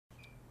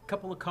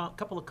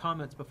couple of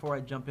comments before I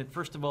jump in.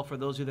 First of all, for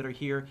those of you that are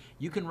here,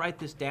 you can write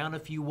this down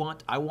if you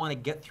want. I want to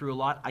get through a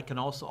lot.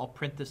 I'll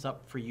print this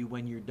up for you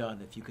when you're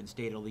done, if you can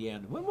stay till the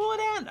end. When will it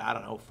end? I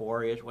don't know,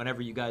 4-ish,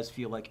 whenever you guys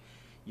feel like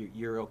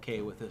you're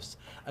okay with this.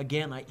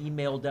 Again, I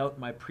emailed out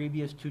my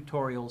previous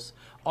tutorials.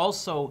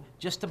 Also,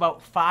 just about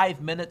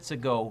 5 minutes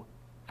ago,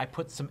 I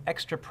put some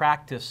extra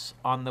practice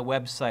on the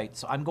website.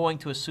 So I'm going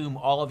to assume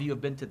all of you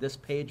have been to this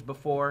page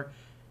before,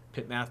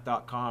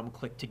 pitmath.com,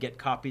 click to get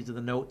copies of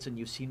the notes, and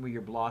you've seen where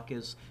your block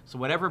is. So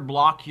whatever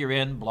block you're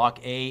in, block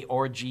A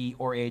or G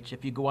or H,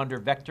 if you go under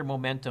vector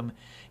momentum,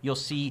 you'll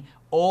see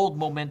old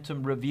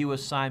momentum review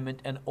assignment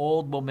and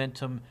old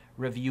momentum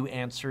review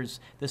answers.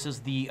 This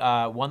is the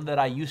one that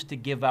I used to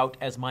give out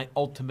as my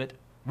ultimate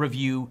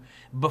review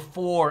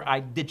before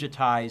I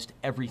digitized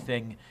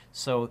everything.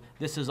 So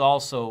this is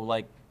also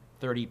like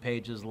 30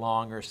 pages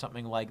long or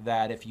something like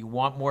that. If you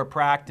want more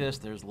practice,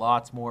 there's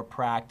lots more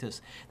practice.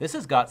 This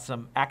has got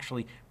some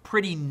actually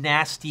pretty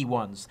nasty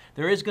ones.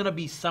 There is going to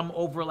be some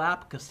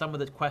overlap because some of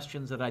the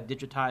questions that I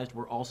digitized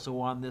were also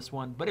on this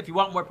one. But if you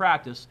want more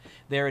practice,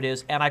 there it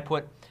is. And I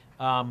put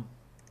a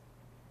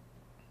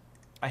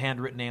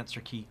handwritten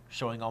answer key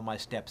showing all my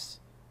steps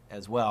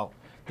as well,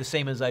 the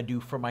same as I do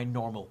for my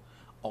normal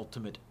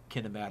ultimate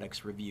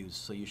kinematics reviews.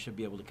 So you should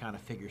be able to kind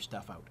of figure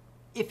stuff out.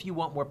 If you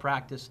want more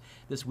practice,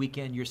 this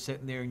weekend you're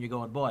sitting there and you're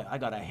going, boy, I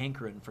got a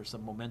hankering for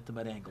some momentum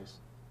at angles.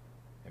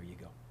 There you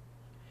go.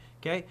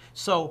 Okay,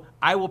 so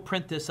I will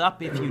print this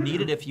up if you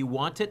need it, if you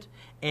want it,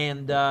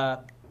 and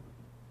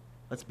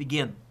let's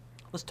begin.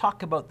 Let's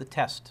talk about the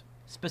test.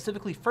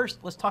 Specifically, first,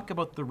 let's talk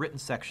about the written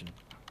section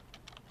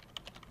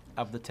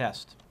of the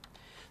test.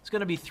 It's going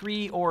to be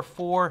 3 or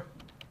 4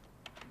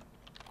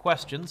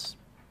 questions.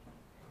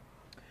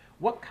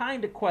 What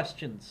kind of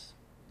questions?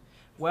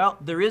 Well,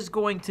 there is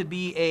going to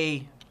be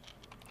a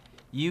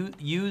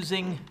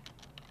using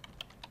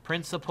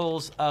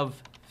principles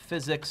of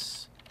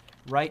physics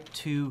right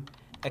to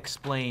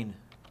explain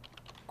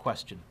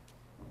question.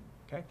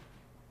 Okay?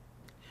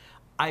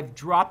 I've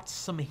dropped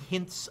some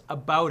hints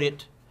about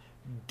it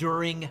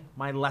during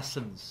my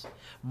lessons,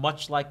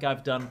 much like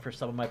I've done for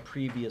some of my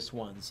previous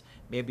ones.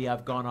 Maybe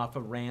I've gone off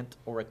a rant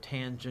or a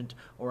tangent,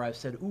 or I've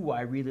said, ooh,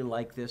 I really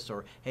like this,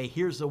 or hey,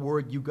 here's a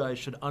word you guys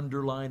should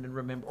underline and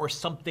remember, or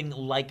something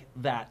like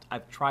that.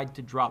 I've tried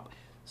to drop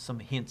some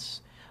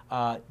hints.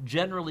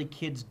 Generally,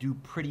 kids do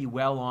pretty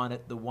well on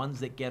it. The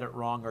ones that get it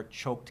wrong are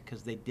choked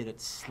because they did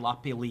it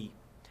sloppily.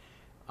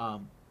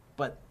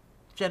 But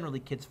generally,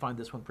 kids find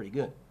this one pretty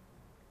good.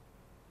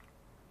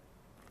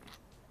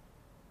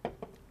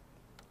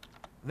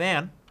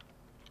 Then,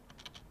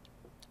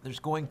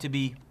 there's going to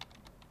be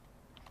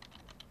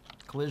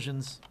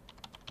collisions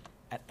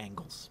at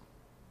angles.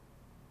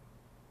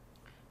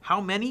 How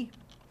many?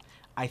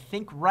 I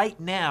think right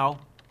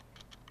now,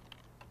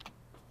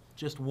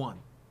 just one.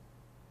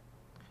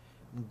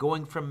 I'm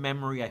going from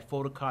memory. I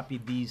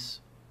photocopied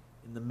these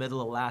in the middle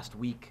of last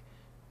week,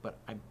 but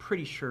I'm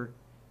pretty sure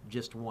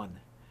just one.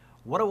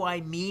 What do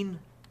I mean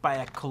by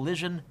a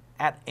collision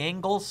at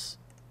angles?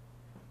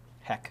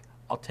 Heck,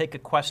 I'll take a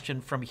question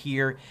from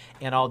here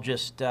and I'll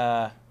just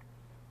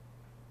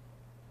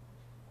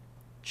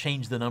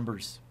change the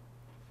numbers.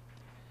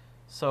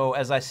 So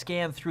as I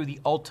scan through the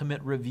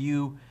ultimate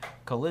review,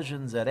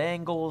 collisions at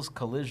angles,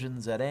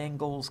 collisions at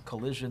angles,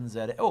 collisions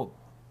at... Oh,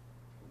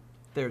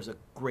 there's a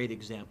great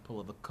example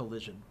of a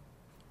collision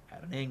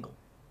at an angle.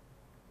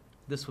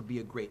 This would be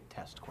a great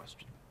test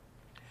question.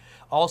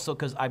 Also,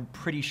 because I'm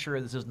pretty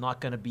sure this is not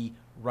going to be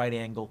right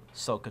angle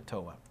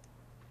SOHCAHTOA.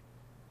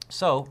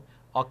 So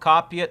I'll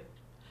copy it.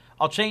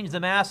 I'll change the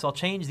mass, I'll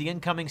change the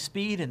incoming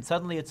speed, and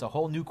suddenly it's a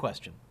whole new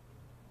question.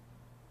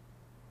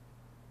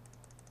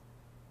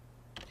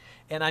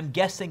 And I'm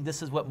guessing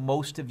this is what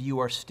most of you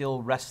are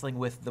still wrestling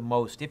with the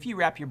most. If you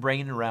wrap your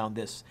brain around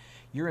this,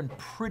 you're in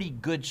pretty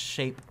good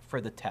shape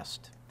for the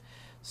test.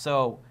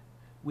 So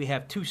we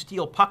have 2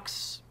 steel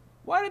pucks.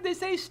 Why did they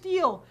say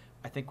steel?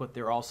 I think what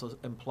they're also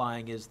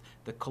implying is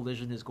the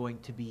collision is going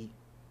to be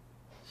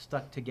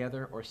stuck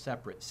together or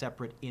separate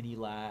in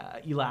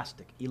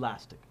elastic.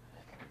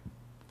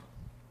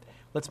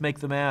 Let's make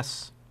the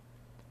mass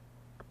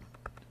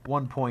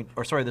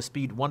the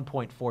speed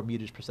 1.4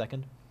 meters per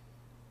second.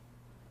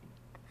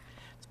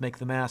 Let's make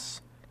the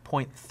mass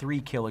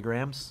 0.3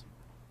 kilograms.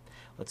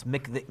 Let's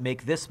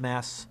make this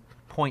mass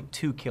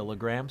 0.2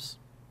 kilograms.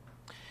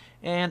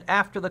 And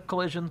after the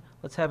collision,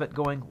 let's have it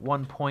going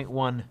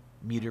 1.1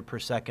 meter per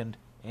second.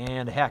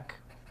 And heck,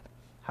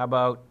 how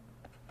about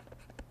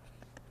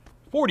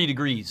 40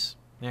 degrees?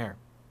 There.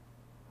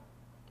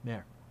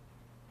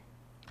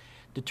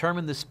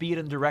 Determine the speed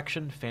and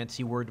direction,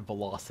 fancy word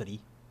velocity,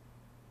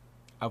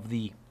 of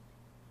the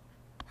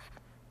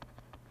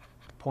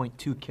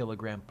 0.2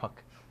 kilogram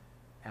puck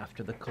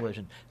after the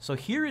collision. So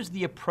here is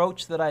the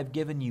approach that I've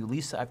given you.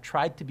 Lisa, I've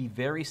tried to be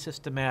very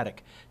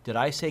systematic. Did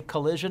I say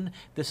collision?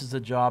 This is a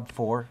job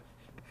for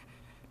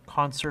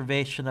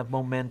conservation of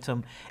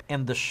momentum.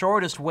 And the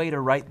shortest way to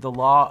write the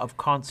law of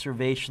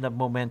conservation of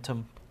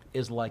momentum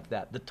is like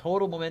that. The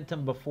total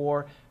momentum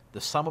before, the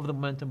sum of the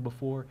momentum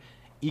before,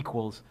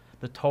 equals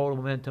the total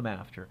momentum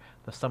after,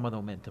 the sum of the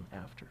momentum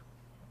after.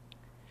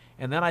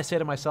 And then I say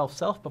to myself,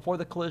 self, before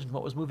the collision,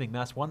 what was moving?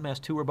 Mass 1, mass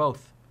 2, or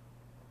both?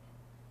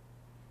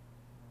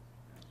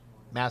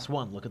 Mass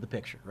 1, look at the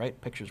picture, right?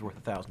 Picture's worth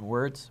 1,000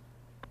 words.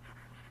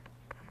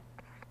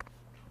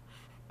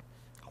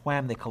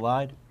 Wham, they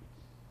collide.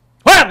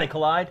 Wham, they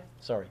collide!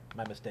 Sorry,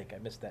 my mistake. I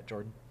missed that,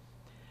 Jordan.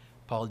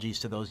 Apologies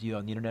to those of you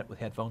on the internet with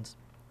headphones.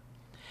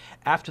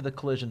 After the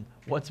collision,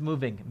 what's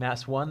moving?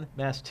 Mass 1,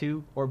 mass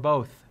 2, or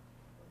both?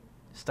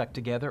 Stuck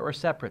together or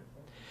separate?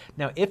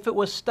 Now, if it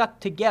was stuck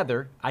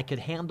together, I could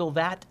handle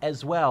that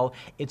as well.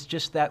 It's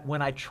just that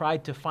when I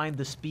tried to find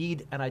the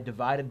speed and I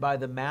divided by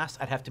the mass,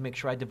 I'd have to make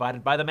sure I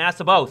divided by the mass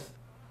of both.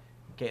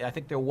 Okay, I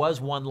think there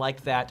was one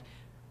like that.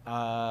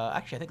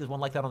 Actually, I think there's one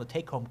like that on the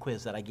take-home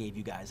quiz that I gave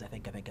you guys. I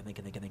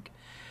think.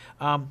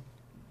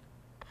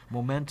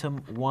 Momentum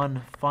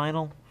 1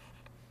 final.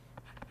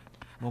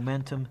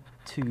 Momentum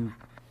 2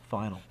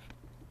 final.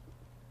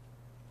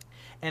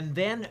 And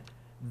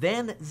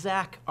then,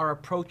 Zach, our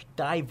approach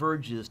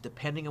diverges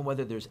depending on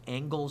whether there's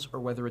angles or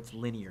whether it's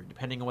linear,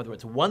 depending on whether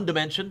it's one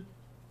dimension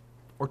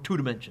or two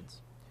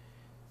dimensions.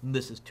 And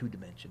this is two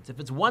dimensions. If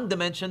it's one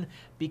dimension,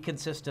 be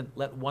consistent.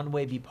 Let one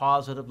way be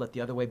positive, let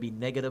the other way be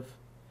negative.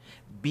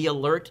 Be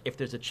alert if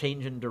there's a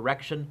change in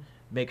direction.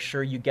 Make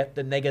sure you get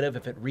the negative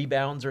if it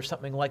rebounds or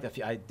something like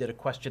that. I did a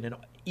question in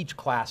each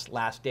class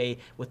last day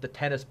with the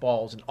tennis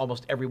balls, and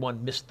almost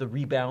everyone missed the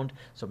rebound.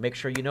 So make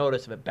sure you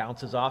notice if it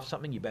bounces off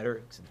something, you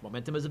better, since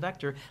momentum is a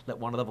vector, let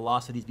one of the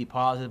velocities be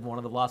positive, one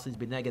of the velocities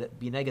be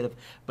negative.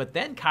 But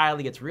then,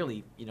 Kylie, it's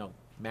really,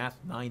 Math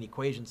 9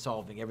 equation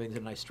solving. Everything's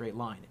in a nice straight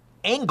line.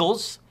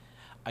 Angles,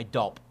 I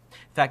dulp.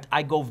 In fact,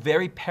 I go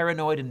very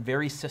paranoid and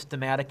very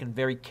systematic and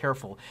very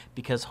careful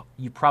because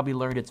you probably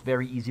learned it's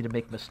very easy to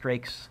make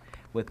mistakes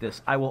with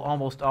this. I will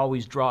almost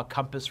always draw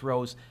compass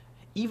rose.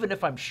 Even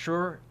if I'm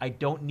sure I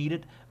don't need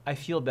it, I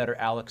feel better,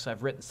 Alex.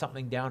 I've written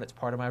something down. It's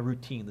part of my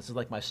routine. This is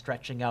like my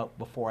stretching out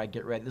before I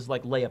get ready. This is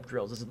like layup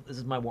drills. This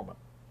is my warm-up.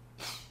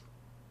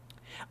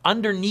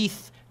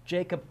 Underneath,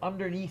 Jacob,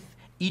 underneath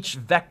each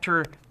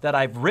vector that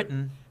I've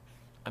written,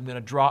 I'm going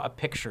to draw a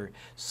picture.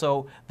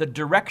 So the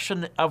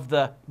direction of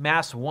the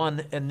mass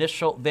 1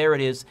 initial, there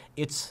it is.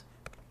 It's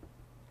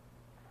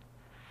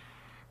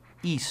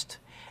east.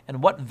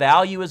 And what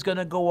value is going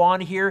to go on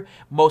here?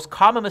 Most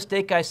common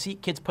mistake I see,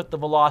 kids put the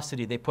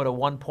velocity. They put a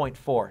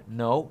 1.4.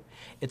 No,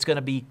 it's going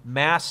to be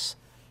mass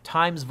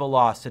times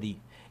velocity.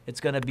 It's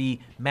going to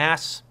be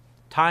mass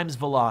times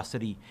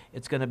velocity.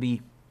 It's going to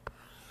be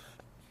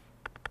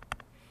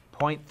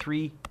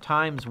 0.3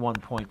 times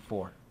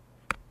 1.4.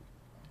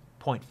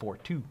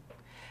 0.42.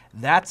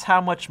 That's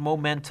how much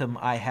momentum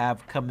I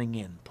have coming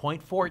in.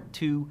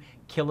 0.42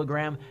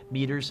 kilogram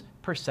meters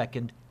per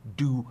second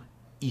due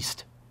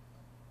east.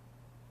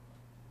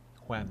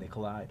 Wham, they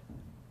collide.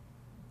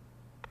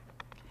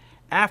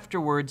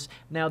 Afterwards,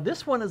 now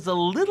this one is a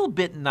little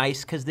bit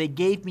nice because they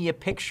gave me a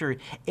picture.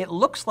 It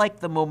looks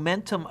like the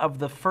momentum of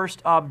the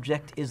first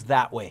object is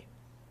that way.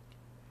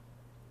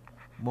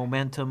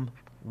 Momentum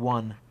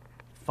 1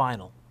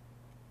 final.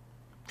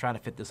 I'm trying to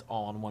fit this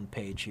all on one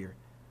page here.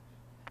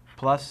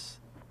 Plus,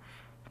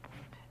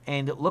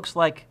 and it looks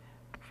like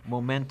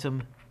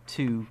momentum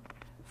 2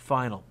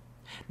 final.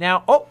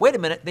 Now, oh, wait a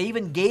minute. They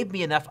even gave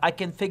me enough. I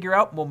can figure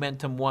out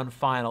momentum 1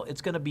 final. It's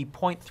going to be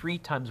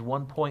 0.3 times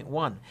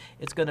 1.1.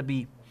 It's going to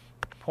be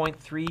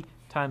 0.3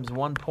 times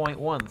 1.1,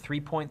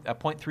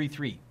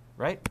 0.33,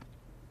 right?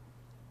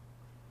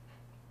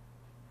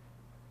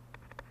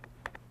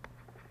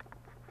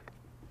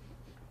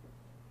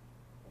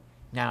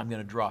 Now I'm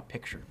going to draw a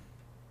picture.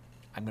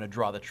 I'm going to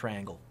draw the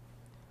triangle.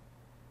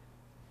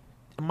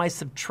 Am I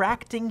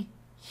subtracting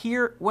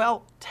here?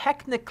 Well,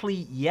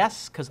 technically,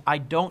 yes, because I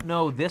don't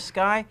know this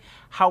guy.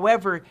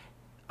 However,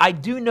 I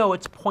do know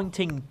it's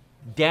pointing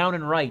down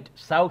and right,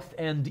 south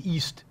and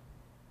east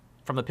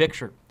from the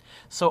picture.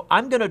 So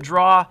I'm going to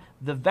draw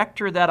the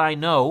vector that I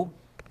know,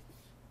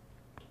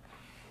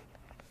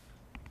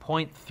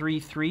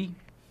 0.33,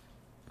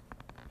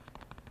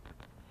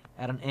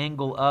 at an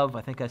angle of,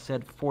 I think I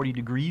said 40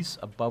 degrees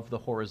above the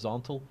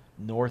horizontal,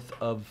 north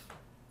of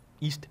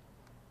east.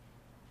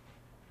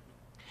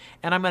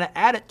 And I'm going to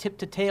add it tip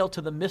to tail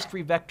to the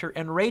mystery vector.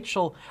 And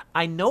Rachel,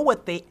 I know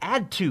what they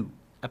add to.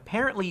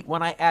 Apparently,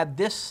 when I add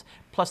this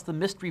plus the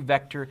mystery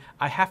vector,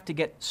 I have to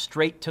get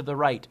straight to the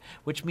right,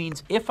 which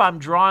means if I'm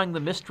drawing the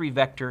mystery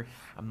vector,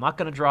 I'm not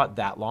going to draw it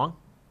that long.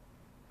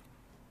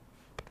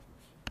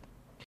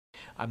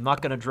 I'm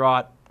not going to draw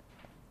it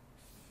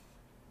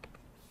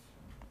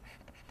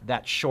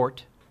that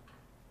short.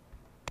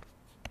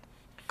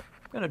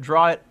 I'm going to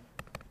draw it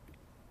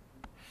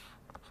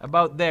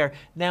about there.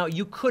 Now,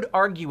 you could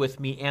argue with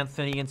me,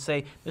 Anthony, and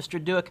say,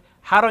 Mr. Dueck,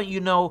 how don't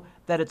you know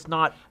that it's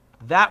not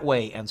that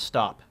way and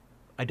stop?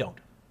 I don't.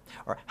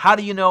 Or how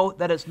do you know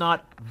that it's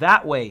not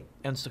that way?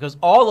 And so, because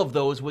all of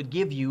those would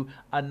give you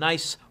a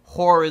nice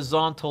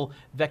horizontal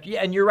vector.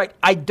 Yeah, and you're right,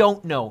 I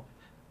don't know.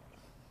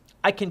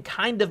 I can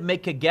kind of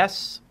make a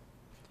guess.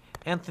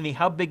 Anthony,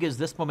 how big is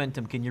this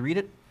momentum? Can you read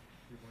it?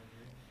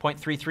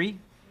 0.33?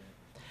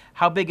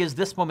 How big is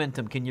this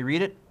momentum? Can you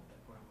read it?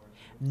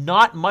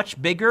 Not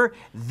much bigger.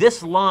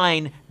 This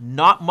line,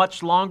 not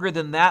much longer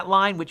than that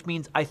line, which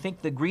means I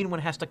think the green one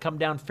has to come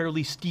down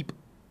fairly steep.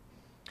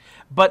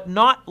 But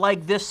not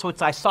like this, so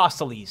it's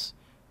isosceles.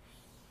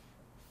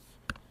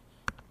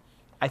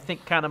 I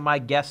think kind of my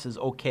guess is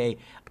okay.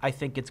 I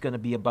think it's going to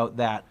be about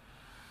that.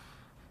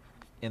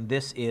 And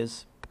this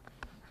is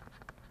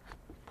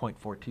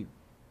 0.42.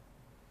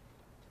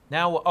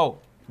 Now, oh,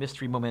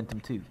 mystery momentum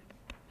 2.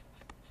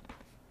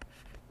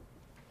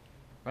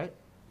 Right?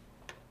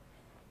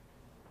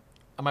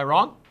 Am I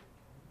wrong?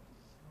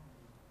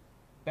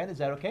 Ben, is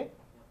that okay?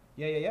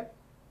 Yeah. Is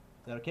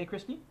that okay,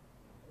 Christy?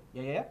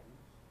 Yeah.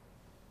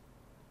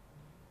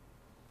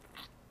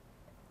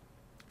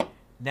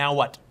 Now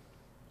what?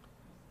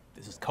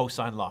 This is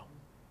cosine law.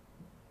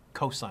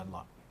 Cosine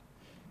law.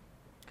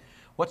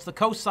 What's the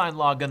cosine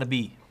law going to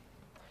be?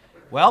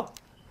 Well,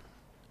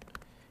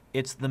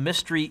 it's the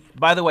mystery.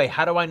 By the way,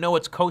 how do I know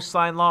it's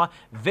cosine law?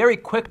 Very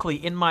quickly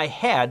in my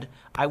head,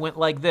 I went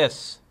like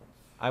this.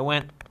 I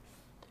went,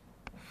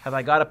 have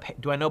I got a,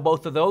 do I know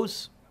both of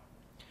those?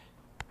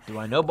 Do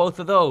I know both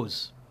of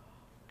those?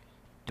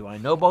 Do I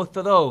know both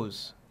of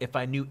those? If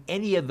I knew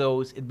any of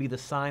those, it'd be the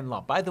sine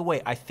law. By the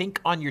way, I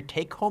think on your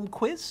take-home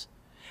quiz,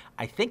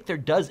 I think there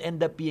does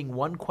end up being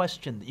one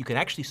question that you can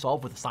actually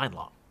solve with the sine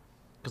law.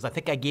 Because I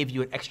think I gave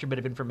you an extra bit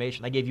of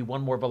information. I gave you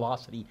one more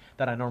velocity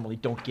that I normally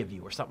don't give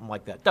you or something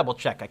like that. Double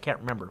check, I can't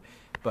remember.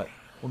 But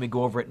when we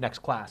go over it next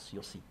class,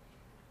 you'll see.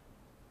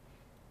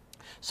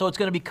 So it's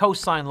going to be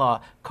cosine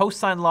law.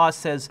 Cosine law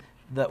says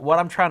that what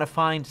I'm trying to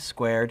find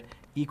squared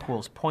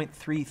equals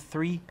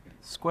 0.33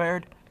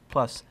 squared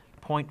plus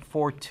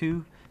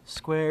 0.42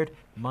 squared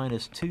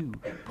minus 2.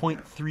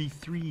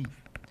 0.33,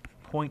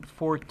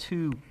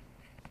 0.42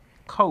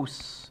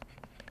 cos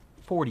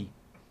 40.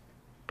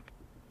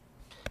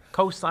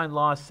 Cosine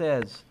law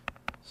says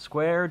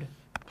squared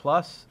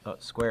plus,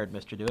 squared,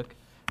 Mr. Dueck,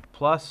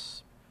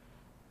 plus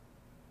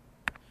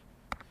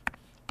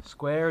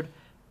squared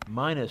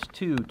minus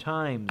 2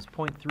 times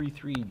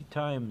 0.33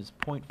 times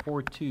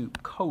 0.42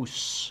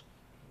 cos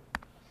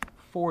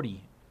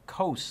 40.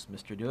 Cos,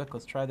 Mr. Dueck,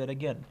 let's try that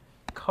again.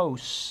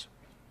 Cos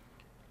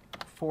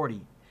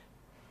 40.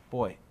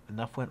 Boy,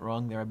 enough went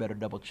wrong there, I better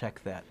double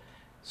check that.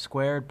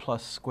 Squared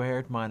plus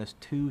squared minus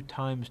 2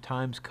 times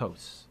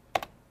cos.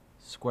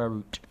 Square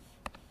root.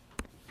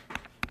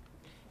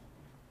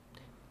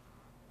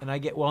 And I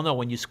get, well, no,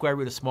 when you square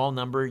root a small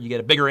number, you get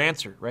a bigger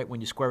answer, right?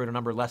 When you square root a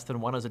number less than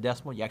 1 as a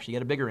decimal, you actually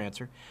get a bigger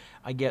answer.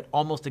 I get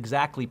almost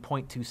exactly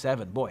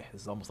 0.27. Boy,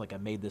 this is almost like I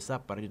made this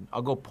up, but I didn't.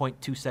 I'll go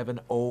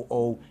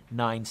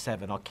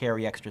 0.270097. I'll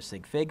carry extra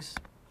sig figs.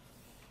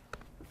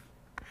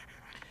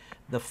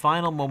 The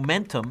final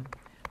momentum,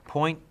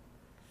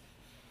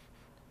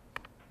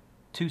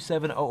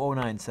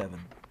 0.270097.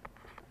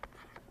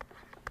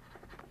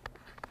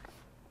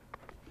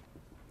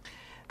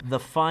 The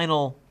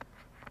final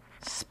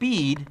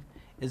speed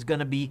is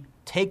going to be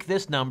take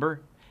this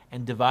number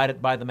and divide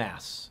it by the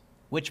mass.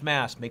 Which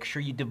mass? Make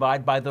sure you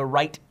divide by the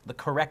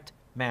correct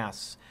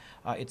mass.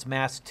 It's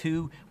mass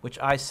 2, which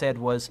I said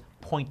was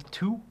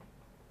 0.2.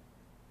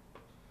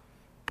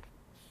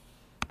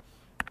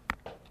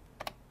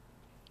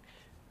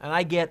 And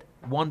I get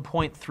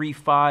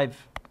 1.35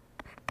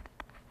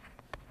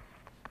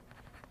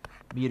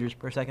 meters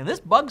per second. This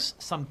bugs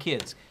some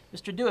kids.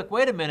 Mr. Dueck,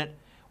 wait a minute.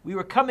 We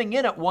were coming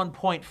in at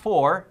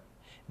 1.4.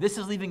 This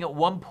is leaving at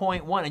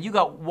 1.1, and you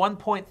got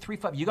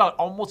 1.35. You got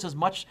almost as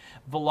much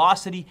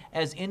velocity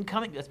as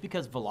incoming. That's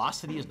because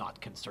velocity is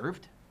not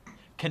conserved.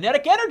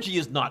 Kinetic energy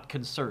is not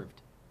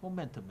conserved.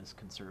 Momentum is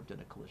conserved in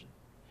a collision.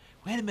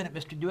 Wait a minute,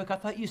 Mr. Dueck, I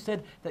thought you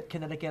said that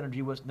kinetic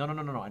energy was... No.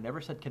 I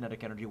never said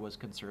kinetic energy was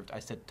conserved. I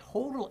said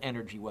total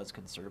energy was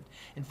conserved.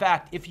 In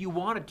fact, if you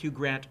wanted to,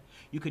 Grant,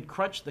 you could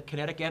crunch the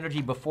kinetic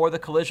energy before the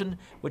collision,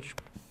 which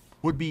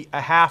would be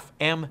a half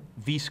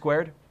mv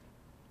squared.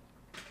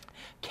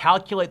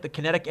 Calculate the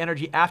kinetic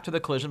energy after the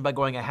collision by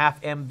going a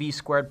half mv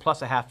squared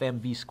plus a half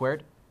mv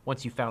squared,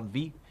 once you found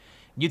v.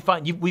 You'd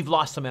find we've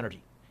lost some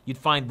energy. You'd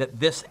find that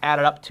this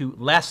added up to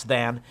less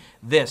than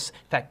this.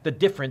 In fact, the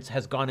difference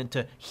has gone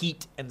into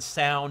heat and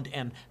sound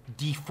and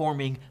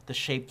deforming the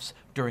shapes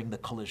during the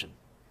collision.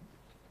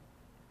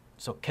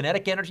 So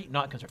kinetic energy,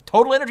 not conserved.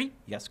 Total energy,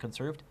 yes,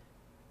 conserved.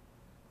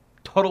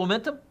 Total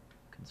momentum,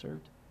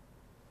 conserved.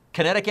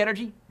 Kinetic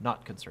energy,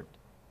 not conserved.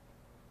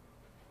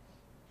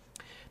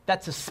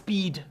 That's a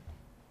speed.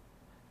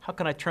 How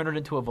can I turn it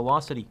into a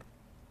velocity?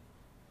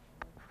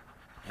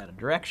 Add a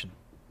direction.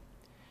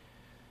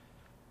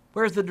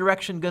 Where's the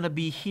direction going to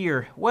be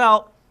here?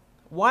 Well,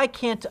 why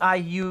can't I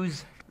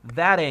use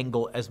that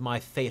angle as my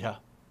theta?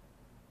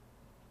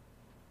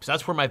 Because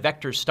that's where my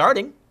vector's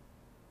starting.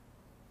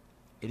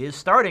 It is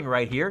starting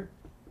right here.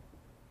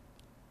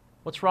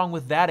 What's wrong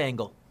with that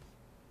angle?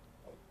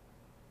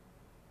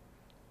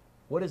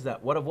 What is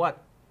that? What of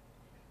what?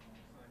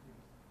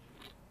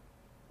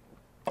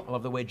 I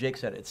love the way Jake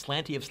said it. It's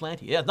slanty of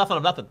slanty. Yeah, nothing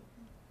of nothing.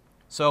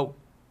 So,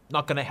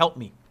 not going to help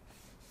me.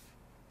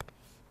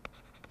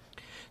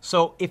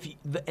 So, if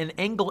an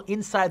angle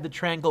inside the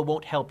triangle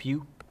won't help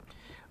you,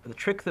 the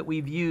trick that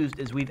we've used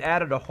is we've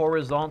added a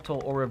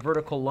horizontal or a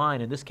vertical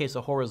line, in this case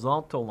a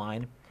horizontal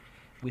line.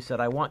 We said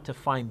I want to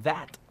find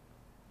that,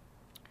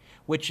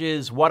 which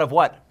is what of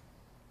what?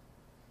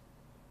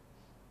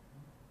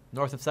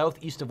 North of south,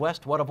 east of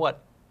west, what of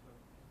what?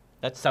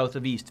 That's south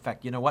of east. In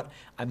fact, you know what?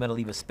 I'm going to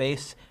leave a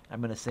space.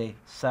 I'm going to say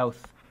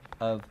south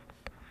of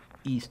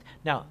east.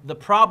 Now, the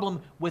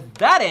problem with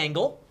that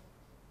angle,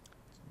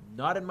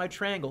 not in my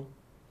triangle,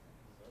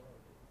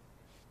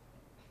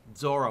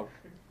 Zorro.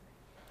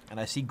 And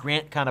I see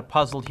Grant kind of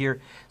puzzled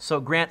here. So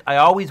Grant, I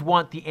always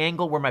want the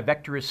angle where my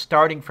vector is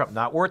starting from,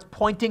 not where it's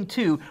pointing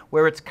to,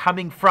 where it's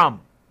coming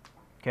from.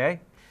 Okay?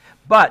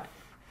 But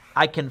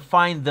I can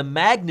find the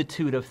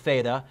magnitude of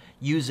theta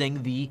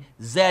using the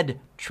Z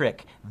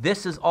trick.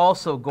 This is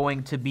also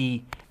going to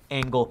be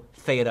angle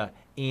theta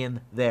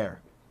in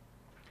there.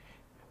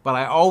 But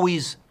I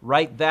always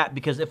write that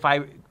because if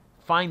I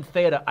find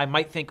theta, I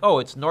might think, oh,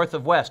 it's north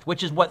of west,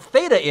 which is what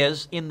theta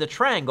is in the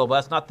triangle, but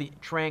that's not the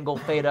triangle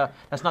theta.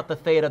 That's not the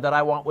theta that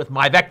I want with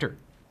my vector.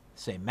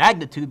 Same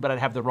magnitude, but I'd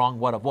have the wrong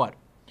what of what.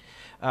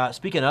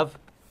 Speaking of,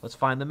 let's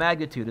find the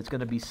magnitude. It's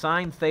going to be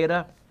sine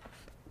theta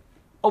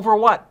over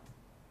what?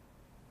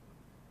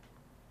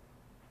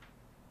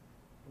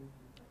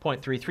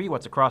 0.33,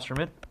 what's across from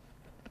it?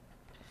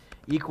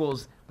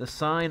 Equals the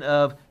sine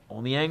of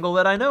only angle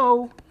that I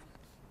know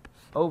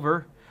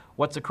over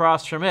what's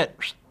across from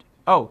it.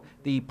 Oh,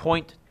 the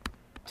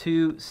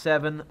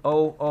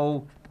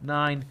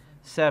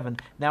 0.270097.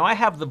 Now I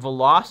have the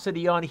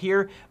velocity on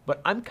here,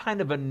 but I'm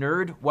kind of a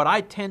nerd. What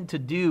I tend to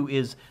do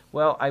is,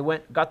 well,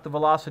 got the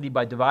velocity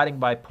by dividing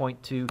by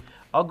 0.2.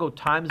 I'll go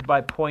times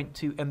by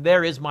 0.2, and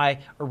there is my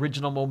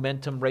original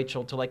momentum,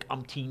 Rachel, to like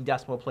umpteen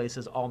decimal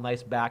places, all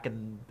nice back,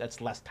 and that's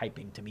less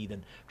typing to me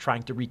than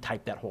trying to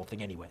retype that whole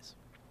thing anyways.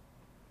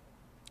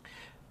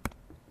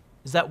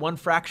 Is that 1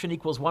 fraction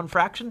equals 1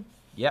 fraction?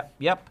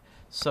 Yep.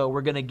 So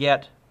we're going to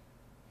get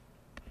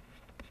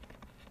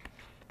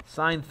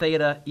sine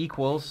theta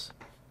equals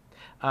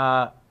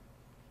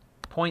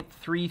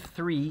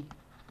 0.33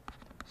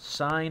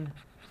 sine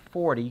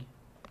 40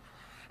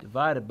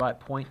 divided by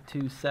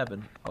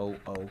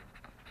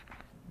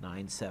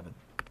 0.270097.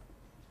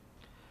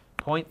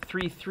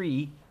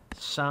 0.33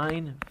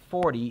 sine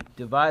 40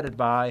 divided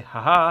by,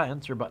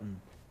 answer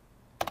button.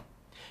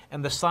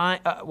 And the sine,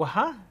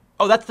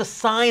 Oh, that's the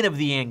sine of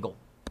the angle.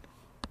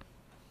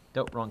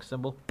 Nope, wrong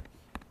symbol.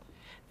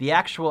 The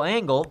actual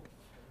angle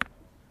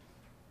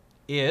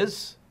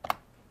is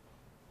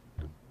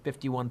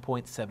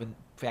 51.7,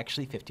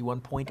 actually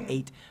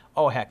 51.8.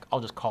 Oh, heck,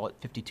 I'll just call it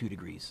 52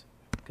 degrees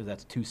because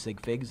that's 2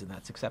 sig figs and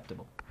that's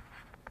acceptable.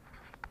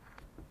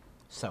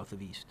 South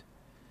of east.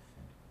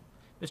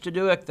 Mr.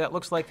 Dueck, that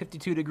looks like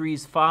 52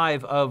 degrees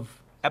 5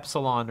 of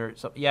epsilon or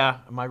something. Yeah,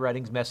 my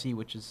writing's messy,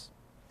 which is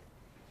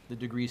the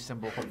degree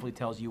symbol hopefully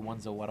tells you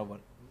one's a what of what.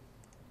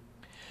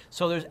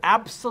 So there's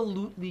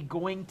absolutely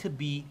going to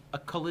be a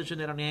collision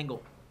at an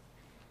angle.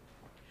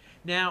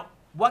 Now,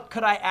 what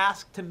could I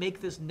ask to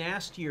make this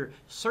nastier?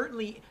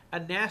 Certainly a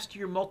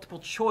nastier multiple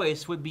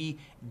choice would be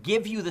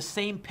give you the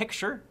same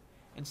picture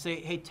and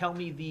say, hey, tell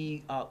me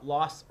the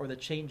loss or the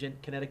change in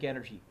kinetic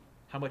energy,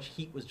 how much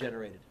heat was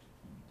generated.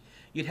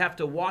 You'd have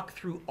to walk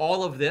through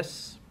all of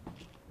this,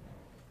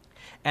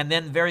 and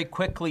then very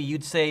quickly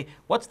you'd say,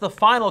 what's the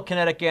final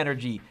kinetic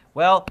energy?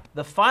 Well,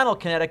 the final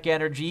kinetic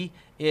energy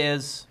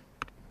is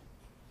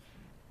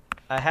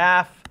a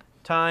half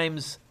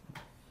times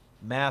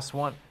mass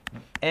 1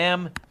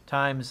 m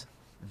times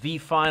v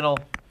final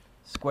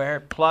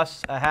squared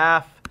plus a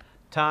half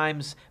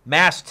times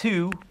mass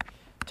 2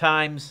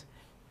 times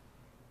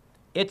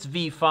its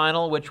v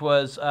final, which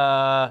was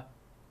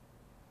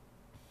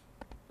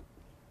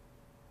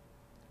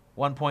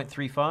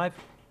 1.35.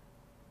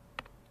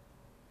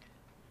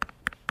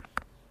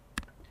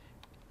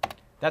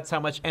 That's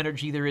how much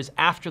energy there is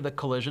after the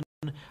collision.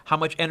 How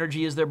much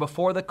energy is there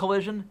before the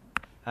collision?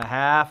 A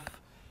half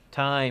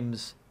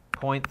times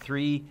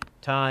 0.3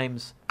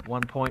 times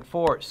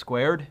 1.4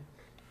 squared.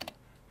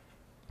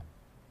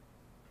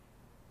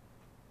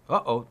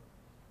 Uh-oh.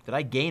 Did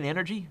I gain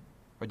energy?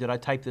 Or did I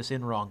type this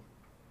in wrong?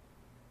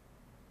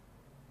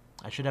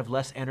 I should have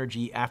less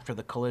energy after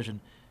the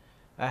collision.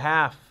 A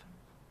half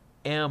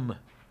m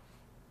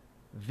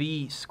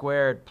v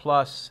squared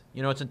plus,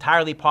 it's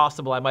entirely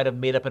possible I might have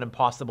made up an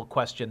impossible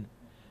question.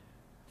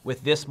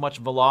 With this much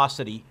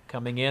velocity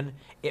coming in,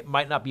 it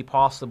might not be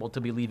possible to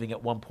be leaving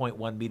at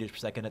 1.1 meters per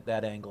second at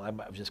that angle.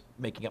 I'm just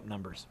making up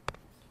numbers.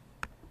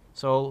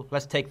 So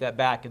let's take that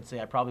back and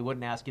say I probably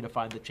wouldn't ask you to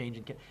find the change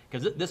in,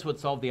 because this would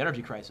solve the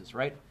energy crisis,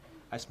 right?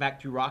 I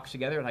smacked 2 rocks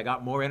together and I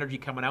got more energy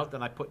coming out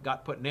than I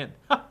got putting in.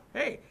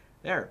 Hey,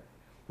 there.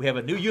 We have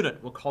a new unit.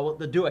 We'll call it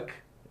the Dueck.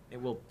 It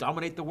will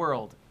dominate the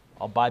world.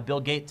 I'll buy Bill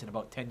Gates in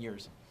about 10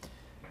 years.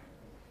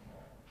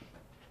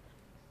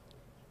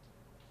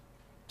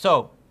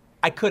 So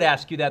I could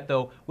ask you that,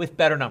 though, with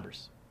better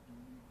numbers.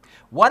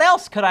 What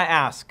else could I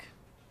ask?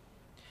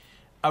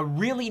 A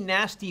really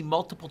nasty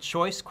multiple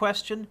choice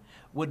question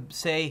would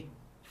say,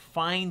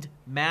 find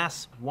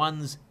mass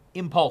 1's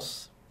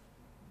impulse.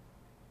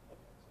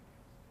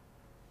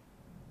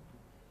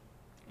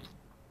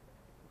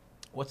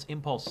 What's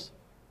impulse?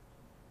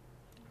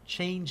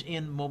 Change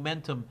in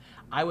momentum.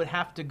 I would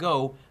have to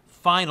go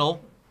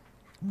final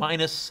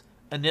minus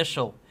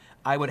initial.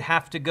 I would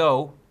have to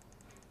go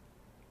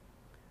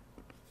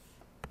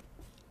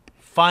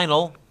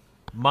final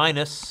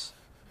minus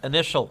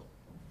initial,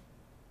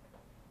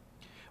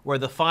 where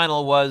the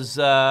final was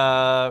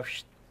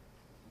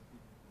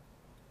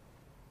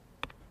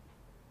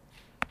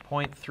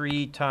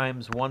 0.3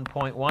 times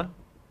 1.1,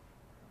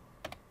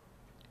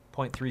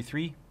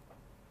 0.33.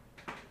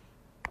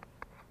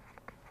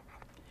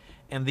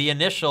 And the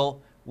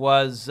initial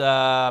was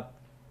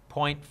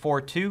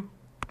 0.42.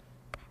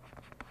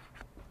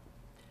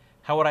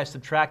 How would I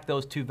subtract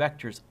those two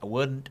vectors? I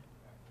wouldn't.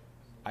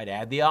 I'd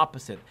add the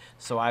opposite.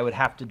 So I would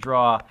have to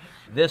draw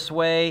this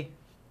way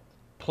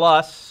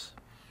plus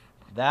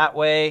that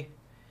way.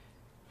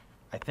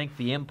 I think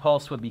the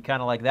impulse would be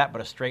kind of like that, but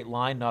a straight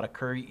line, not a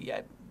curve.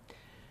 Yeah,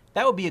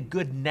 that would be a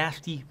good,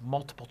 nasty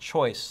multiple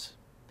choice.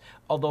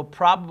 Although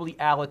probably,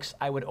 Alex,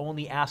 I would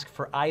only ask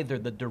for either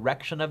the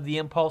direction of the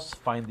impulse,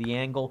 find the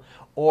angle,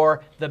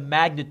 or the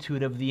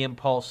magnitude of the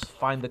impulse,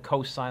 find the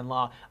cosine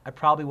law. I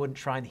probably wouldn't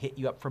try and hit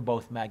you up for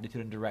both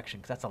magnitude and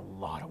direction, because that's a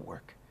lot of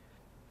work.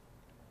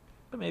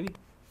 But maybe.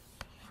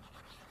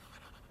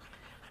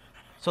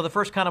 So the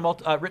first kind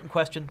of written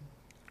question,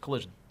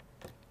 collision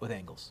with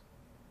angles.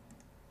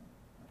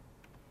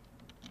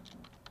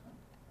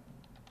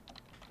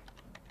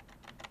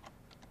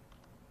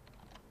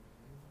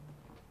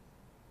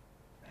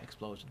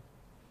 Explosion.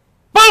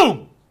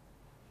 Boom!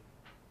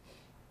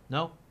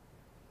 No?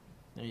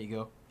 There you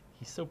go.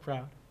 He's so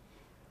proud.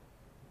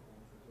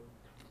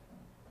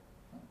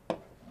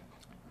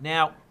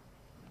 Now,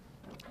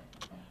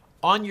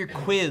 on your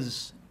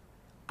quiz,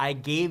 I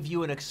gave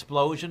you an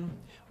explosion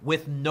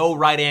with no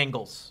right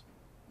angles.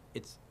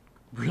 It's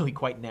really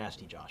quite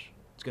nasty, Josh.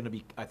 It's going to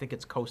be, I think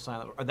it's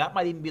cosine, or that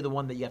might even be the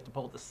one that you have to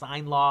pull the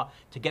sine law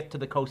to get to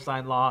the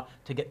cosine law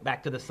to get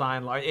back to the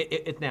sine law.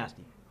 It's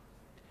nasty.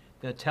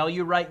 I'm going to tell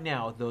you right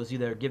now, those of you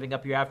that are giving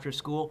up your after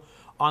school,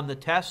 on the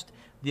test,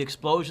 the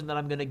explosion that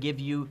I'm going to give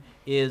you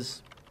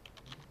is,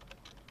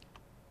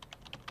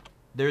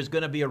 there's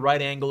going to be a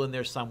right angle in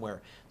there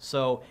somewhere.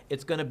 So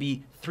it's going to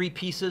be 3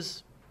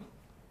 pieces,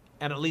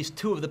 and at least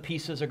 2 of the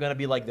pieces are going to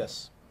be like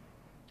this.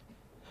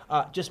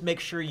 Just make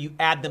sure you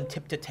add them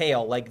tip to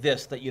tail like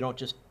this, that you don't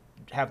just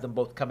have them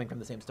both coming from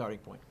the same starting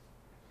point.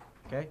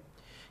 Okay?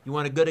 You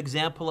want a good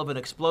example of an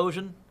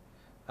explosion?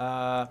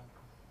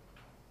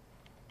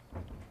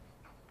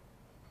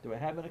 Do I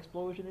have an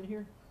explosion in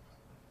here?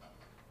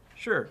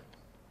 Sure.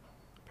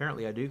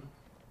 Apparently I do.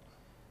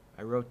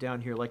 I wrote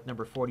down here like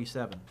number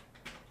 47.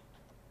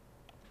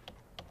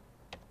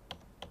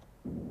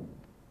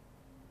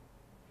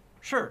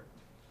 Sure.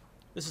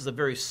 This is a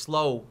very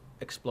slow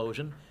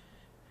explosion.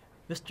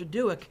 Mr.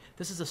 Dueck,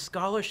 this is a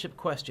scholarship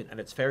question, and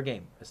it's fair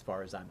game as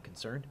far as I'm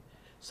concerned.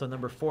 So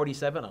number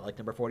 47, I like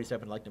number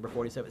 47, I like number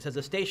 47. It says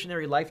a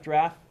stationary life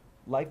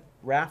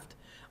raft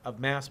of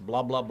mass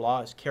blah, blah,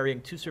 blah is carrying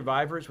 2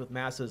 survivors with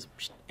masses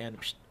and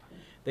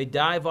they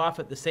dive off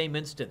at the same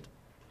instant.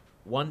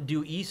 One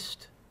due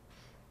east,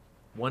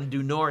 one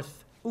due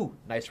north. Ooh,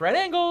 nice right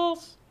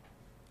angles.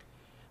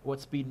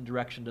 What speed and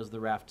direction does the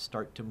raft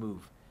start to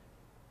move?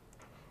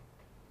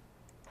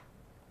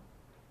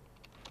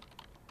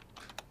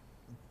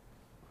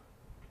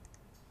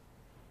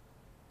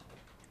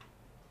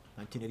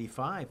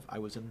 (1985). I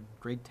was in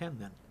grade 10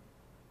 then.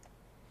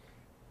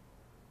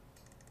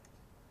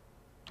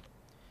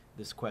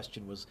 This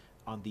question was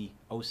on the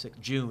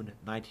June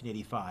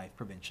 1985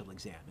 provincial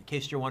exam. In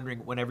case you're wondering,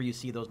 whenever you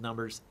see those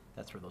numbers,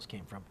 that's where those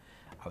came from.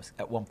 I was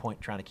at one point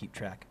trying to keep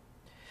track.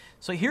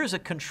 So here's a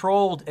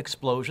controlled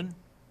explosion.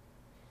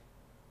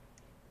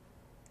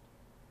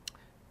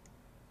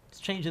 Let's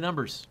change the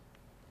numbers.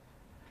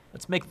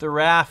 Let's make the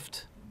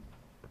raft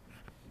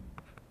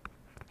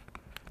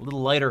a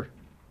little lighter.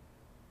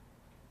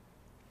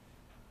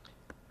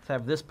 Let's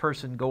have this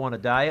person go on a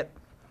diet.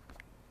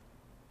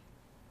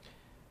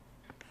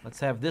 Let's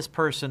have this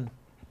person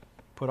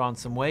put on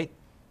some weight.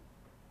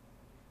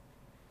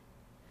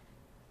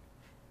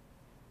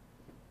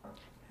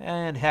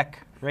 And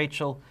heck,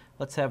 Rachel,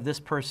 let's have this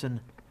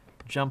person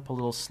jump a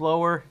little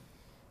slower.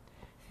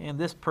 And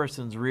this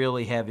person's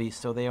really heavy,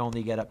 so they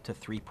only get up to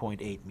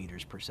 3.8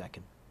 meters per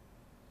second.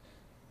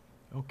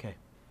 Okay.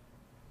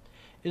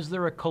 Is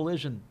there a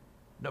collision?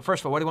 No,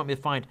 first of all, what do you want me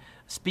to find?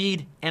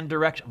 Speed and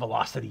direction,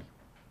 velocity.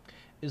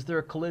 Is there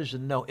a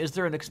collision? No. Is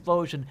there an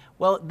explosion?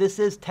 Well, this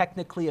is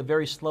technically a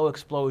very slow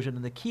explosion,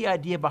 and the key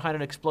idea behind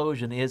an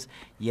explosion is,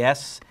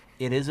 yes,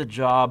 it is a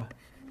job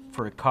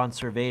for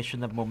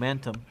conservation of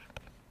momentum.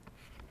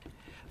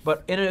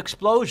 But in an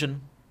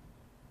explosion,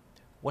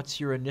 what's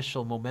your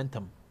initial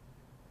momentum?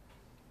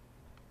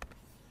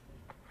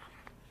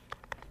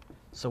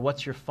 So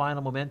what's your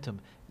final momentum?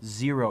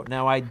 0.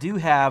 Now I do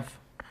have,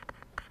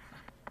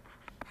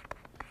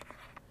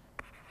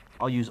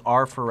 I'll use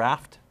R for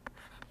raft.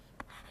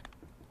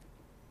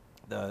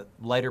 The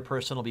lighter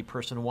person will be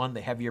person 1.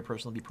 The heavier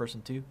person will be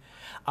person 2.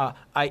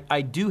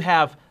 I do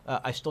have,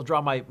 I still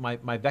draw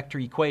my vector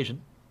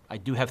equation. I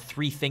do have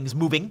 3 things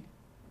moving.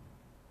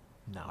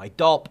 Now I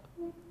dulp.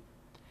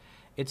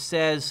 It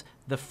says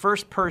the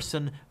first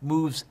person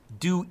moves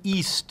due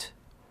east.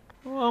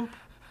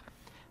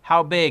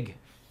 How big?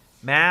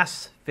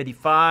 Mass,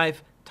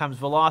 55, times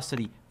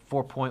velocity,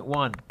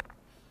 4.1.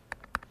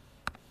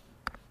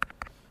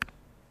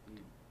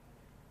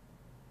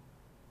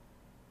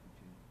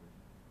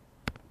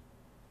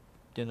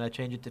 Didn't I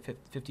change it to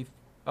 50?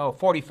 Oh,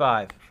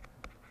 45.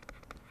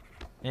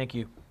 Thank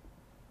you.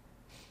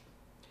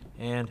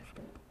 And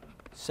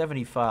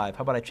 75.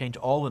 How about I change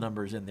all the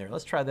numbers in there?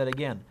 Let's try that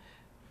again.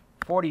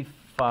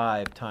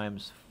 45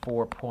 times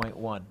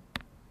 4.1.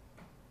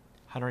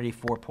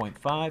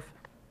 184.5.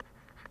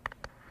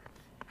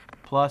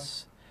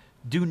 Plus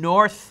due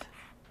north.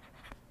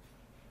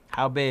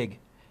 How big?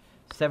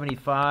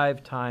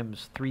 75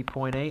 times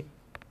 3.8.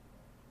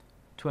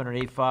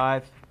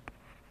 285.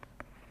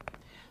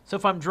 So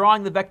if I'm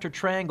drawing the vector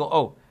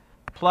triangle,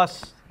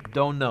 plus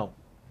don't know.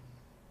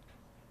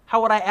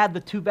 How would I add the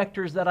 2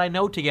 vectors that I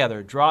know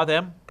together? Draw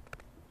them.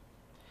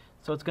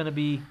 So it's going to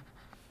be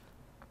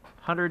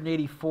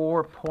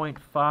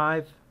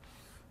 184.5,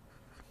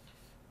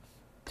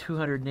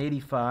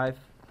 285.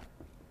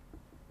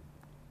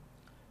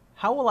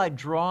 How will I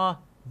draw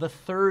the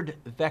 3rd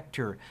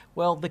vector?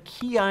 Well, the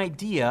key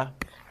idea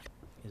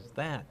is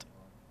that.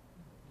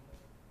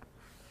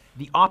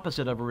 The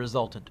opposite of a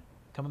resultant.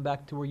 Coming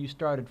back to where you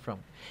started from.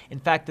 In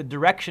fact, the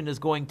direction is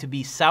going to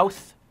be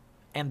south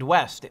and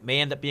west. It may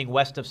end up being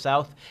west of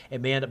south. It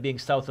may end up being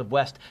south of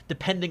west,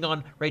 depending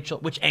on, Rachel,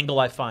 which angle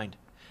I find.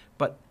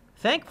 But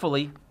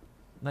thankfully,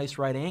 nice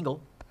right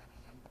angle.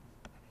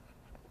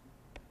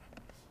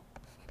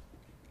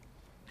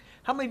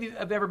 How many of you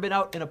have ever been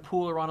out in a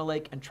pool or on a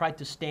lake and tried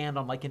to stand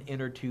on like an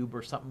inner tube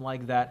or something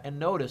like that and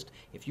noticed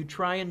if you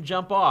try and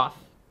jump off,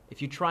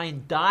 if you try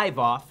and dive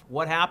off,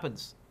 what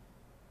happens?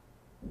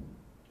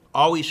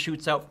 Always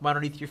shoots out from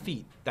underneath your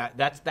feet.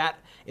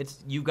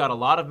 You've got a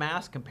lot of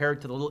mass compared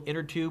to the little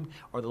inner tube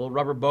or the little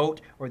rubber boat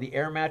or the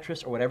air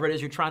mattress or whatever it is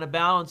you're trying to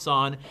balance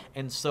on.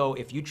 And so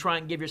if you try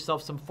and give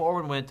yourself some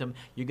forward momentum,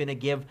 you're going to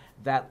give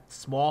that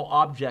small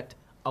object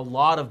a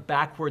lot of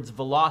backwards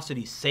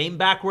velocity. Same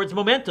backwards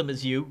momentum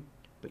as you,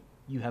 but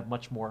you have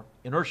much more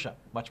inertia,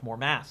 much more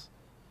mass.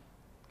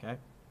 Okay?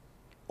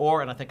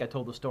 Or, and I think I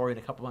told the story in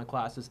a couple of my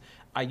classes,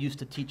 I used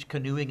to teach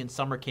canoeing in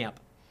summer camp.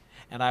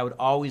 And I would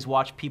always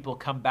watch people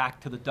come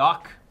back to the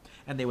dock,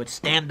 and they would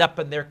stand up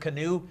in their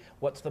canoe.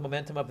 What's the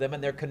momentum of them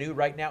in their canoe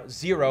right now?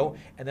 0.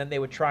 And then they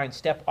would try and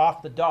step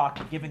off the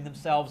dock, giving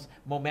themselves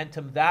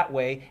momentum that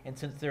way. And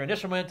since their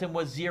initial momentum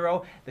was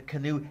 0, the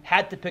canoe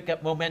had to pick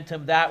up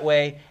momentum that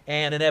way,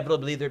 and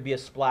inevitably there'd be a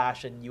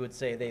splash, and you would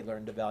say they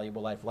learned a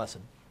valuable life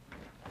lesson.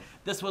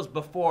 This was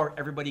before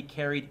everybody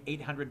carried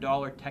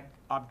 $800 tech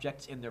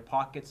objects in their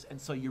pockets, and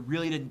so you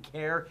really didn't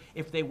care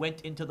if they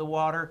went into the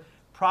water.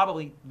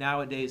 Probably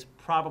nowadays,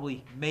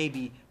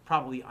 maybe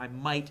I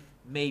might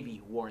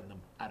warn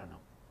them. I don't know.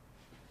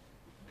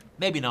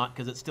 Maybe not,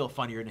 because it's still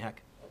funnier than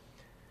heck.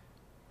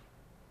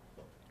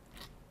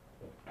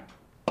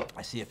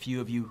 I see a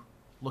few of you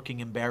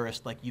looking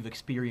embarrassed like you've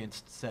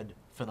experienced said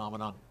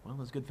phenomenon. Well,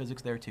 there's good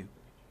physics there too.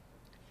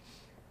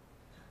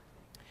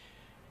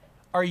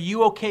 Are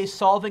you okay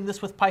solving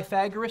this with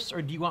Pythagoras,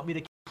 or do you want me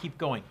to keep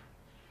going?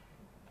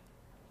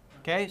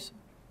 Okay,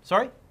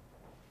 sorry?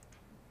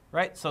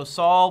 Right, so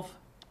solve.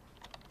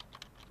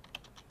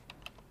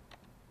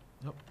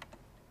 Nope.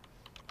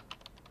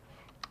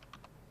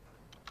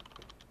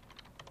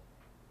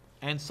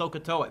 And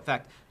SOHCAHTOA. In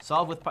fact,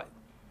 solve with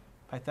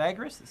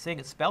Pythagoras. It's saying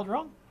it's spelled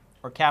wrong?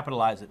 Or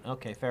capitalize it.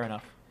 Okay, fair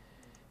enough.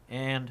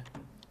 And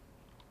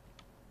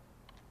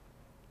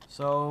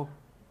SOHCAHTOA.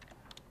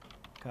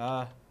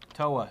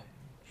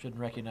 Shouldn't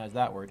recognize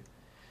that word.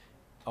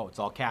 Oh, it's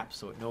all caps,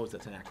 so it knows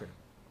that's an acronym.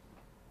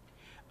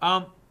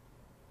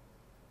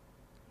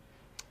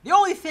 The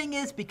only thing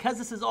is, because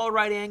this is all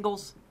right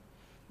angles,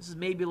 this is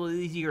maybe a little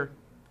easier.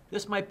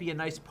 This might be a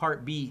nice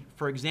part B.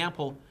 For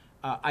example,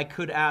 I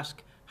could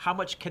ask how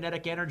much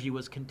kinetic energy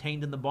was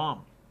contained in the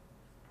bomb.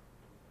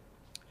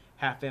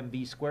 Half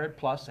mv squared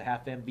plus a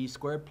half mv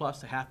squared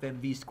plus a half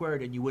mv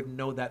squared, and you wouldn't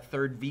know that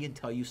third v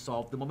until you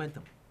solved the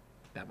momentum.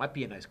 That might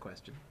be a nice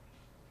question.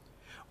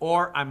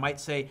 Or I might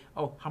say,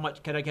 oh, how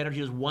much kinetic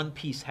energy does one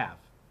piece have?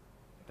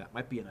 That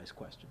might be a nice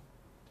question.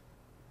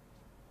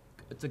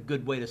 It's a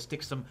good way to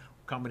stick some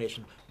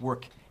combination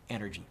work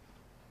energy.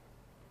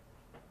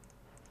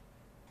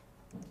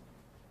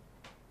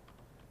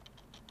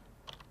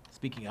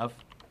 Speaking of,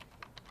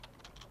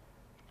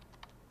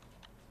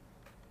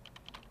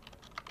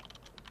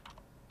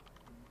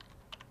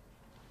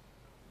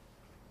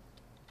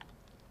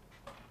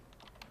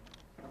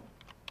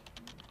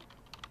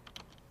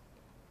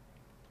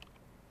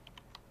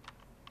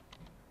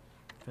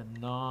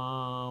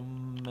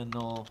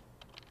 phenomenal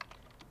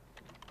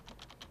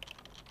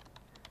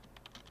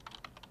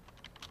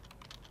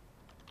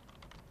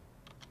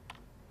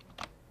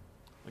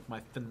my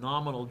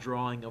phenomenal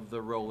drawing of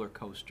the roller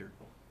coaster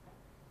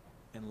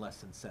in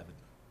lesson 7.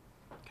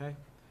 Okay?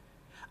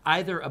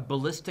 Either a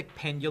ballistic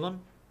pendulum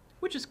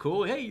which is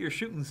cool. Hey, you're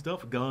shooting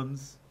stuff,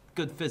 guns.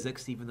 Good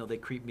physics, even though they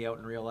creep me out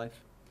in real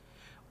life.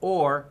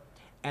 Or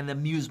an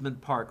amusement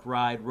park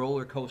ride,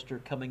 roller coaster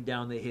coming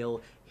down the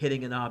hill,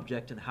 hitting an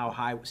object, and how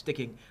high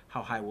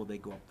will they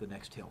go up the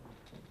next hill?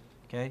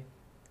 Okay.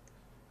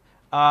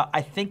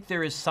 I think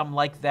there is some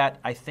like that.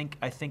 I think.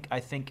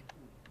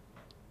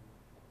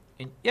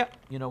 Yeah,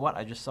 you know what?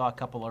 I just saw a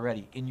couple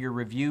already. In your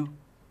review,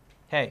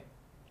 hey,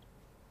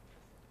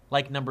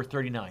 like number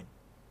 39.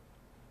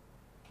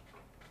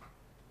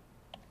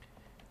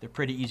 They're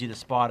pretty easy to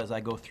spot as I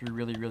go through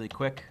really, really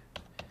quick.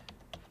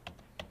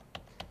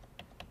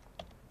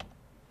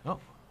 Oh,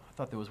 I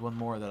thought there was one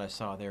more that I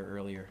saw there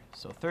earlier.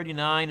 So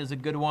 39 is a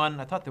good one.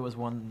 I thought there was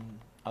one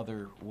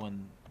other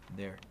one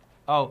there.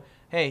 Oh,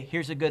 hey,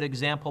 here's a good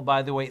example,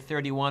 by the way,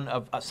 31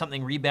 of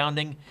something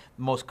rebounding.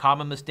 The most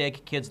common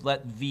mistake, kids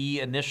let V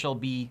initial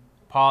be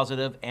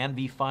positive and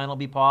V final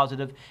be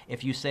positive.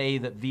 If you say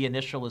that V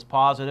initial is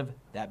positive,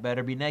 that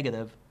better be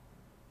negative.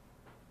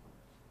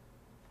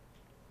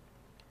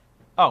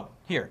 Oh,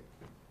 here,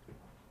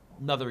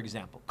 another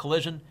example.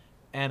 Collision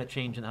and a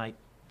change in height,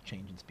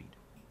 change in speed.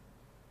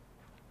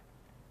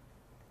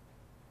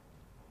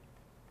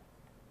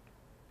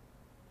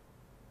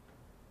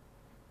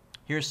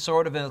 Here's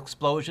sort of an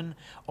explosion,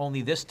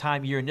 only this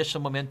time your initial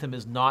momentum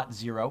is not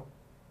 0,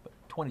 but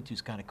 22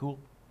 is kind of cool.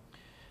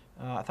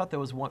 I thought there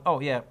was one.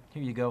 Oh, yeah,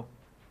 here you go.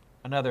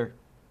 Another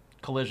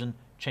collision,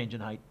 change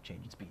in height,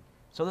 change in speed.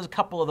 So there's a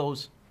couple of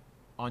those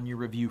on your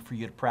review for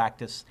you to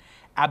practice.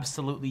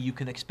 Absolutely, you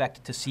can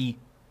expect to see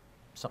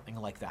something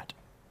like that.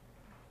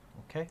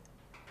 Okay?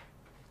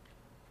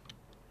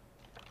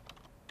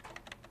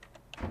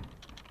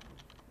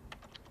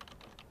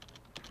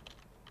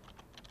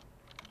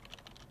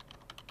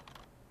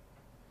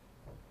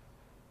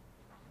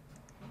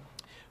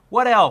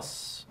 What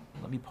else?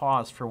 Let me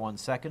pause for 1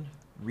 second,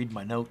 read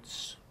my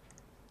notes.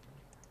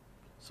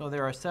 So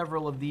there are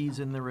several of these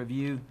in the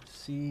review.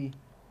 See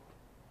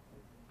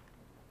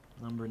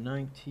number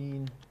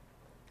 19,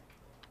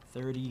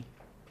 30,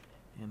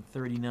 and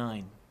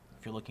 39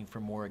 if you're looking for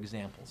more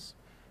examples.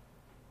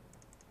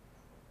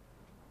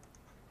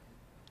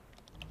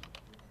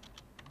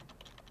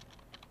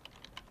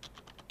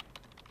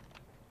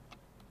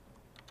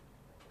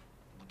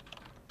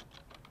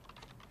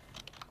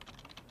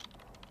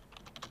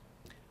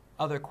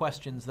 Other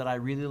questions that I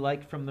really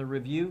liked from the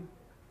review.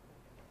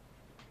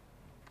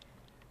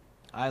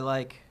 I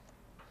like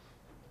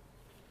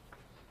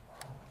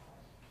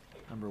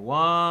number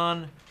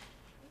 1,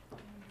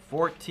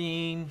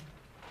 14,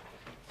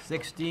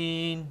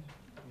 16,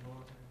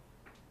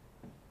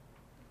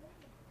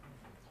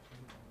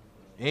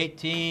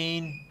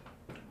 18.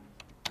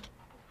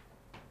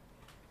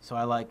 So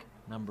I like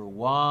number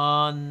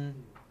 1,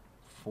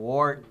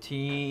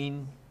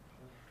 14,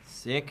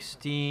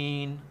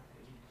 16,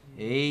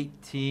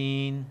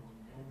 18,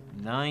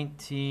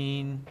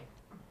 19,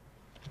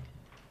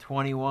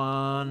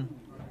 21,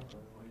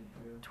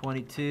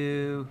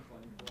 22.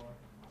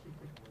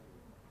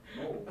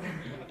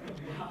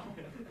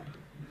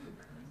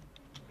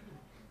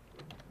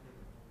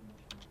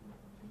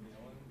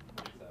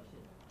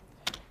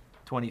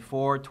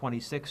 (24,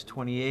 26,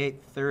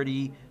 28,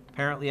 30).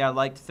 Apparently I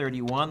liked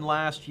 31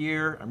 last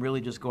year. I'm really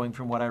just going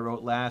from what I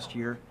wrote last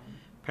year.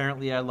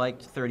 Apparently I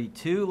liked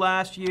 32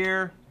 last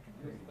year.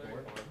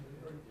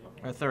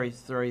 Or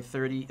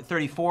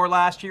 34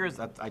 last year.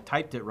 I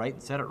typed it right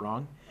and said it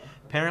wrong.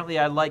 Apparently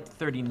I liked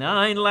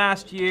 39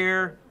 last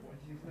year.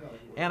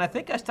 And I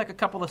think I stuck a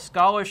couple of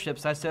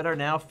scholarships I said are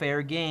now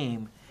fair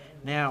game.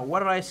 Now, what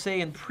did I say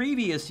in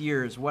previous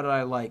years? What did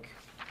I like?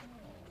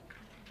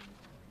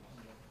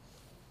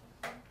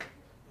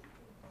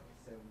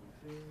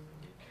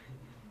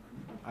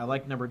 I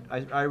like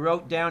I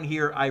wrote down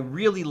here, I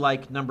really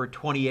like number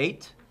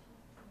 28.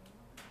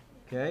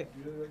 Okay.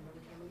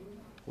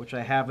 Which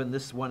I have in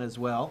this one as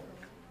well.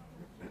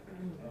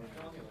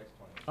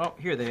 Oh,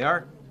 here they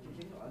are.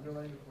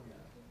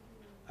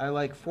 I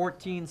like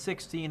 14,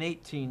 16,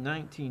 18,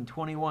 19,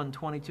 21,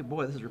 22.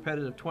 Boy, this is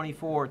repetitive.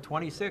 24,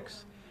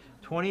 26,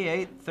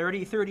 28,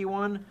 30,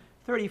 31,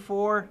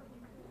 34,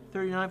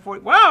 39,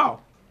 40.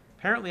 Wow!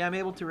 Apparently I'm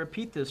able to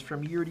repeat this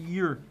from year to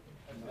year.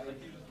 I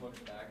like you just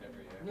look back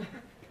every year.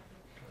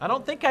 I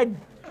don't think I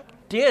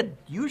did.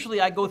 Usually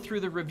I go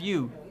through the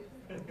review.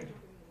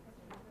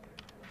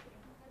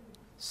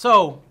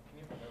 So,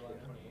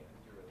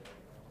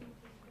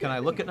 can I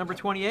look at number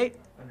 28?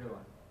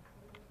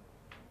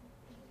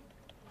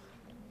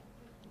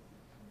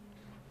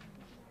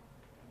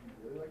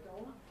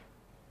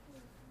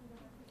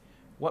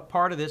 What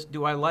part of this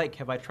do I like?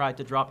 Have I tried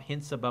to drop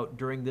hints about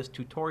during this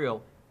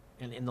tutorial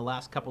and in the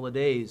last couple of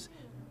days?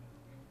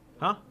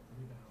 Huh?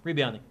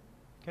 Rebounding.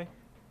 Okay.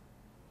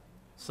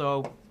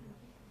 So,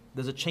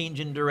 there's a change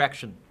in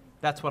direction.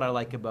 That's what I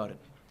like about it.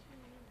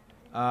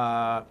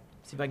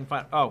 See if I can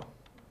find, oh.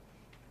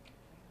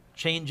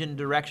 Change in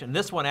direction.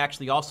 This one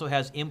actually also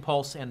has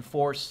impulse and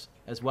force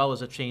as well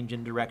as a change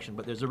in direction,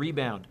 but there's a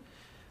rebound.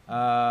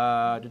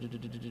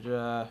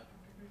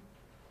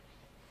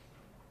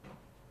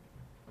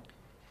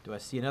 Do Do I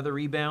see another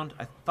rebound?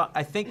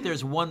 I think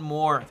there's one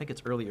more. I think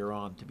it's earlier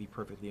on, to be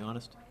perfectly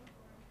honest.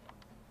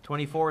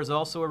 24 is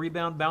also a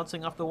rebound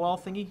bouncing off the wall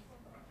thingy.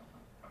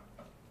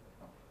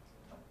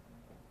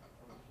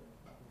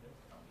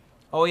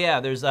 Oh yeah,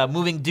 there's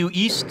moving due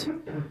east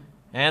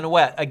and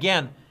wet.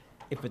 Again,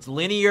 if it's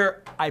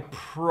linear, I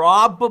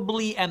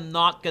probably am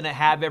not going to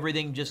have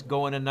everything just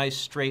go in a nice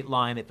straight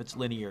line if it's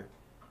linear.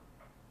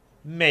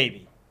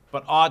 Maybe.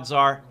 But odds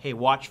are, hey,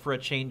 watch for a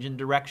change in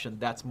direction.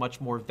 That's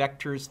much more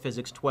vectors,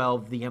 physics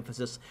 12, the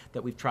emphasis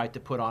that we've tried to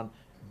put on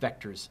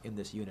vectors in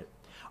this unit.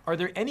 Are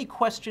there any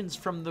questions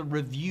from the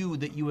review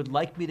that you would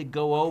like me to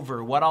go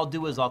over? What I'll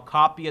do is I'll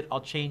copy it,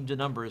 I'll change the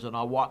numbers, and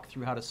I'll walk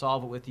through how to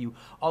solve it with you.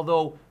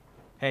 Although,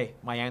 hey,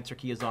 my answer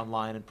key is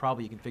online, and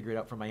probably you can figure it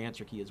out from my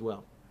answer key as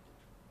well.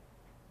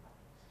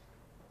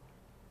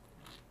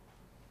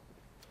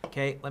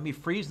 Okay, let me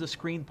freeze the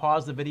screen,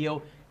 pause the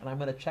video, and I'm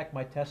going to check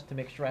my test to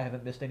make sure I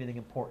haven't missed anything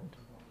important.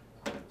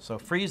 So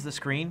freeze the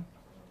screen.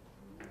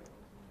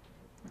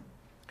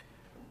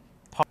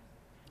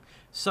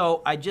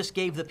 So I just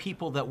gave the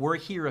people that were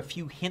here a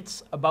few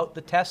hints about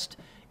the test.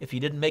 If you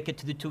didn't make it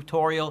to the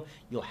tutorial,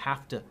 you'll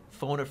have to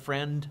phone a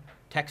friend,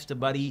 text a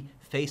buddy,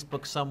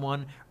 Facebook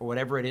someone, or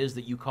whatever it is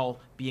that you call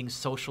being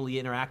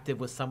socially interactive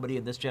with somebody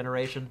in this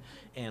generation,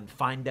 and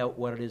find out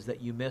what it is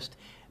that you missed.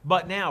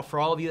 But now, for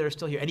all of you that are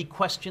still here, any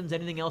questions,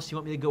 anything else you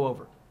want me to go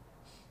over?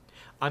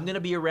 I'm going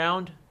to be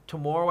around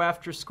tomorrow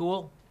after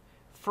school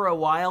for a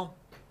while.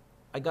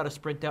 I got to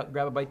sprint out and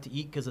grab a bite to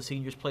eat because the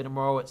seniors play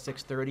tomorrow at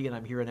 6:30, and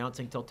I'm here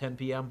announcing till 10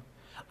 p.m.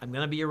 I'm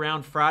going to be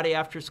around Friday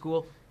after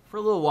school for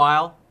a little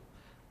while.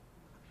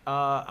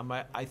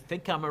 I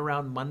think I'm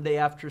around Monday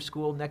after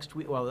school next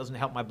week. Well, it doesn't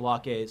help my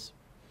block A's.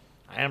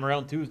 I am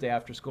around Tuesday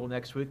after school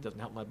next week. Doesn't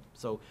help my...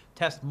 So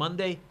test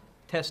Monday,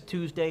 test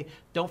Tuesday.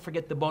 Don't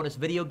forget the bonus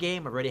video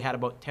game. I've already had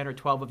about 10 or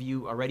 12 of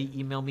you already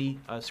email me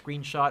a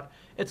screenshot.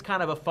 It's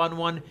kind of a fun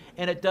one,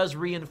 and it does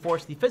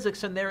reinforce the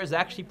physics in there is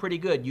actually pretty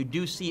good. You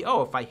do see,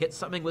 oh, if I hit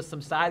something with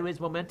some sideways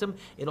momentum,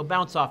 it'll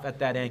bounce off at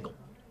that angle.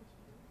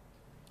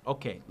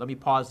 Okay, let me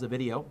pause the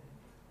video.